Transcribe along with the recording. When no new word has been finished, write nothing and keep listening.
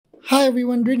Hi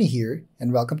everyone, Rini here,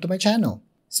 and welcome to my channel.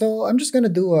 So I'm just gonna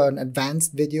do an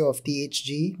advanced video of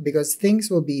THG because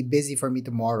things will be busy for me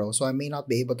tomorrow, so I may not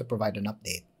be able to provide an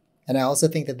update. And I also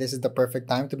think that this is the perfect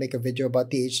time to make a video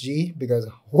about THG because,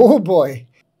 oh boy,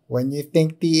 when you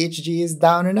think THG is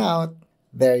down and out,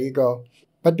 there you go.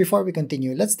 But before we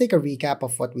continue, let's take a recap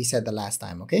of what we said the last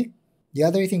time, okay? The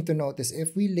other thing to note is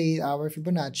if we lay our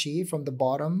Fibonacci from the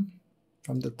bottom,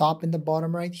 from the top and the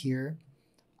bottom right here,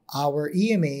 our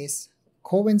EMAs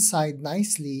coincide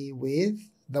nicely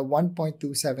with the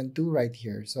 1.272 right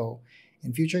here. So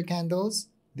in future candles,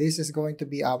 this is going to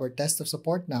be our test of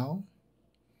support now.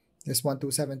 This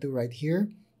 1272 right here.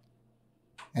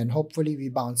 And hopefully we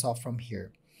bounce off from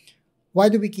here. Why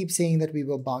do we keep saying that we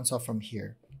will bounce off from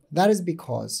here? That is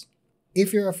because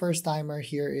if you're a first timer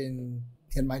here in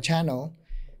my channel,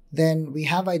 then we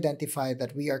have identified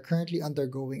that we are currently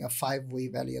undergoing a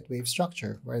 5-wave Elliott wave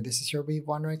structure, where this is your wave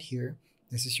 1 right here,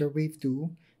 this is your wave 2,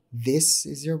 this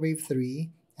is your wave 3,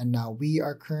 and now we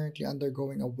are currently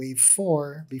undergoing a wave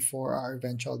 4 before our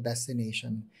eventual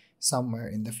destination somewhere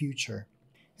in the future.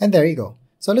 And there you go.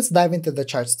 So let's dive into the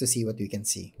charts to see what we can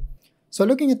see. So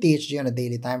looking at THG on a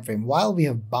daily time frame, while we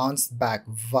have bounced back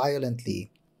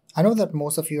violently, I know that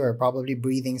most of you are probably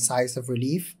breathing sighs of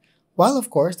relief. While of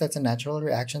course that's a natural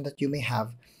reaction that you may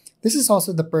have, this is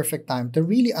also the perfect time to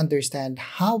really understand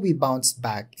how we bounced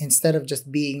back instead of just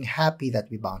being happy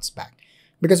that we bounced back.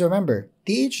 Because remember,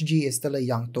 THG is still a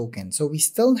young token, so we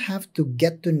still have to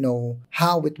get to know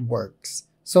how it works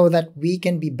so that we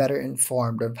can be better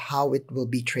informed of how it will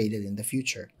be traded in the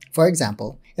future. For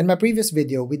example, in my previous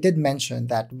video, we did mention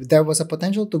that there was a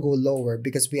potential to go lower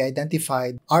because we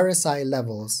identified RSI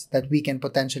levels that we can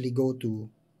potentially go to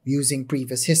using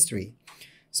previous history.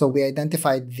 So we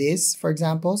identified this, for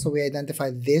example, so we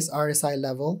identified this RSI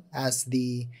level as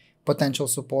the potential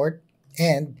support,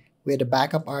 and we had a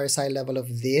backup RSI level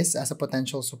of this as a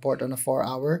potential support on a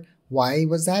 4-hour. Why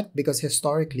was that? Because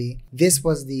historically, this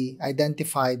was the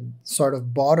identified sort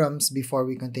of bottoms before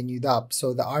we continued up.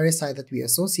 So the RSI that we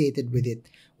associated with it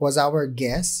was our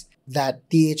guess that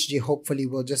THG hopefully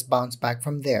will just bounce back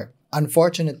from there.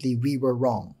 Unfortunately, we were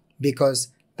wrong because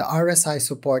the RSI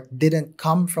support didn't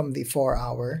come from the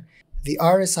 4-hour. The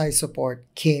RSI support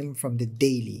came from the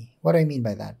daily. What do I mean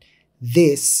by that?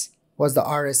 This was the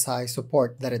RSI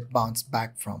support that it bounced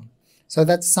back from. So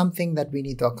that's something that we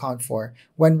need to account for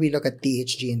when we look at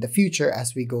THG in the future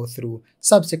as we go through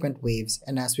subsequent waves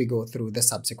and as we go through the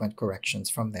subsequent corrections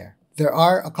from there. There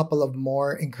are a couple of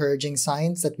more encouraging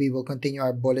signs that we will continue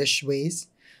our bullish ways.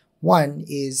 One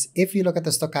is if you look at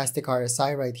the stochastic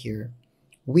RSI right here,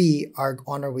 we are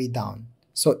on our way down.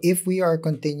 So if we are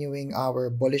continuing our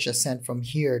bullish ascent from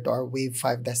here to our wave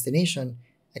 5 destination,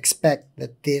 expect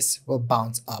that this will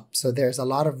bounce up. So there's a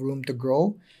lot of room to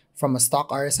grow from a stock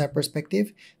RSI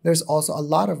perspective. There's also a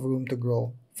lot of room to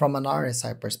grow from an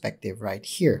RSI perspective right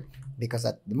here, because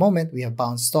at the moment we have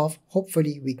bounced off.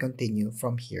 Hopefully we continue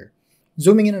from here.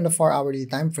 Zooming in on the 4-hourly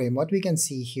time frame, what we can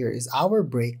see here is our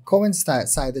break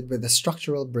coincided with the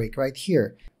structural break right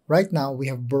here. Right now, we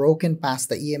have broken past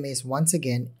the EMAs once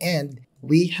again, and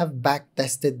we have back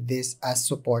tested this as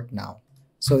support now.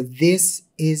 So this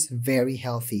is very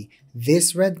healthy.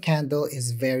 This red candle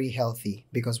is very healthy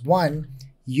because one,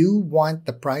 you want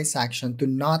the price action to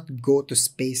not go to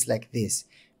space like this.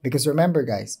 Because remember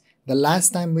guys, the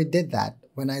last time we did that,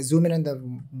 when I zoom in on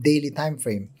the daily time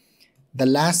frame, the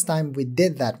last time we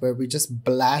did that where we just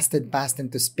blasted past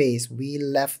into space, we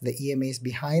left the EMAs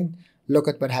behind. Look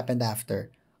at what happened after.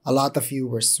 A lot of you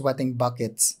were sweating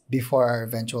buckets before our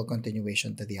eventual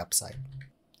continuation to the upside.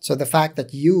 So the fact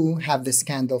that you have this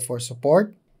candle for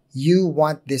support, you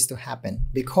want this to happen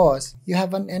because you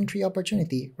have an entry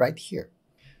opportunity right here.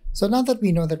 So now that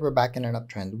we know that we're back in an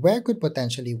uptrend, where could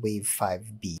potentially wave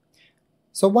 5 be?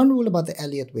 So one rule about the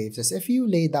Elliott waves is if you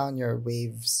lay down your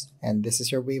waves, and this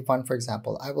is your wave 1 for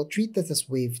example, I will treat this as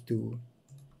wave 2.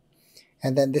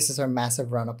 And then this is our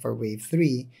massive run up for wave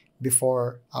 3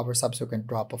 before our subsequent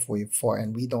drop of wave 4,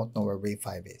 and we don't know where wave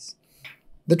 5 is.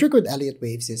 The trick with Elliott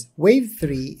waves is wave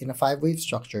 3 in a 5-wave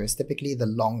structure is typically the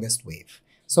longest wave.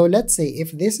 So let's say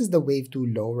if this is the wave 2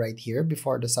 low right here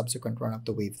before the subsequent run up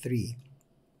to wave 3,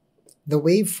 the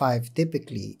wave 5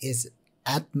 typically is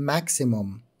at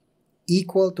maximum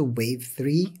equal to wave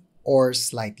 3 or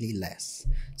slightly less.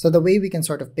 So the way we can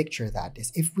sort of picture that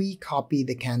is if we copy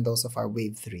the candles of our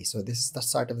wave 3, so this is the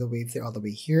start of the wave 3 all the way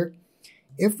here.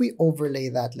 If we overlay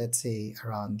that, let's say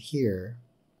around here,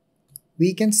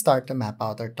 we can start to map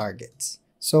out our targets.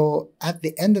 So at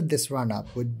the end of this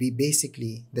run-up would be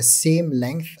basically the same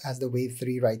length as the wave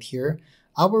 3 right here.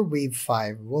 Our wave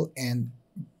 5 will end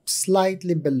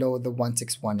slightly below the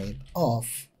 1618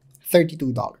 of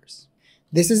 $32.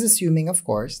 This is assuming, of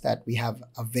course, that we have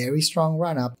a very strong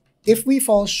run-up. If we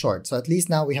fall short, so at least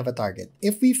now we have a target.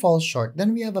 If we fall short,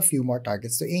 then we have a few more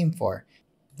targets to aim for.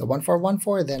 The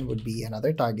 1414 then would be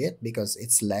another target because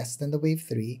it's less than the wave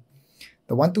 3.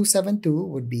 The 1272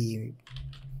 would be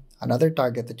another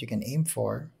target that you can aim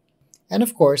for. And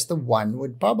of course, the 1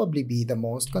 would probably be the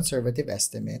most conservative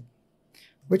estimate,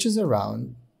 which is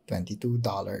around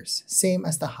 $22, same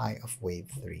as the high of wave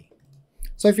 3.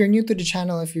 So if you're new to the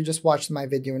channel, if you just watched my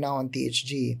video now on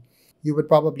THG, you would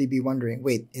probably be wondering,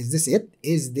 wait, is this it?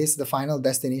 Is this the final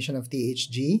destination of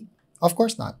THG? Of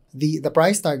course not. The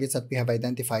price targets that we have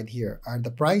identified here are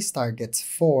the price targets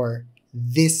for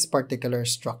this particular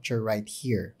structure right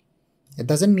here. It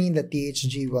doesn't mean that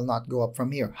THG will not go up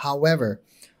from here. However,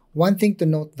 one thing to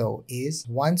note though is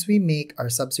once we make our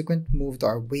subsequent move to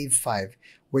our wave 5,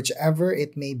 whichever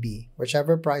it may be,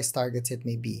 whichever price targets it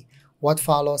may be, what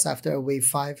follows after a wave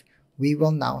 5, we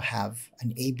will now have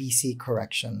an ABC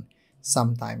correction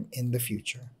sometime in the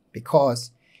future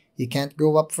because you can't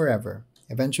go up forever.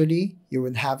 Eventually, you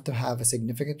would have to have a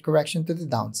significant correction to the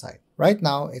downside. Right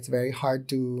now, it's very hard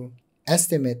to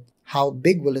estimate how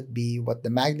big will it be, what the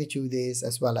magnitude is,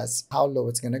 as well as how low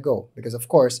it's going to go. Because of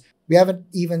course, we haven't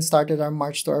even started our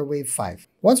march to our wave 5.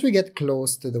 Once we get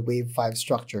close to the wave 5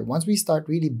 structure, once we start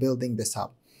really building this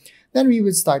up, then we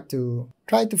would start to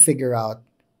try to figure out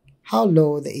how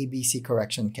low the ABC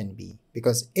correction can be.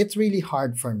 Because it's really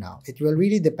hard for now. It will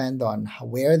really depend on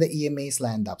where the EMAs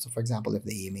land up. So for example, if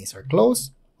the EMAs are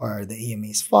close or the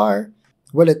EMAs far,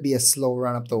 will it be a slow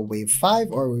run up to wave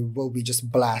 5 or will we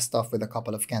just blast off with a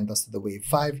couple of candles to the wave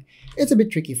 5? It's a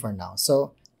bit tricky for now.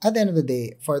 So at the end of the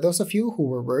day, for those of you who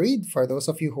were worried, for those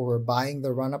of you who were buying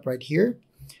the run up right here,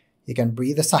 you can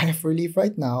breathe a sigh of relief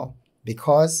right now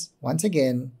because once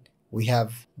again, we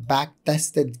have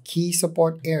back-tested key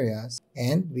support areas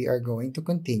and we are going to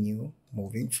continue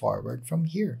moving forward from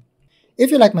here. If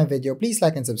you like my video, please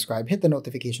like and subscribe, hit the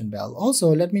notification bell. Also,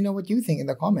 let me know what you think in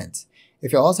the comments.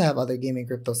 If you also have other gaming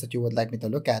cryptos that you would like me to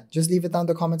look at, just leave it down in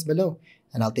the comments below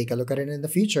and I'll take a look at it in the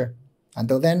future.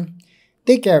 Until then,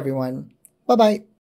 take care everyone. Bye-bye.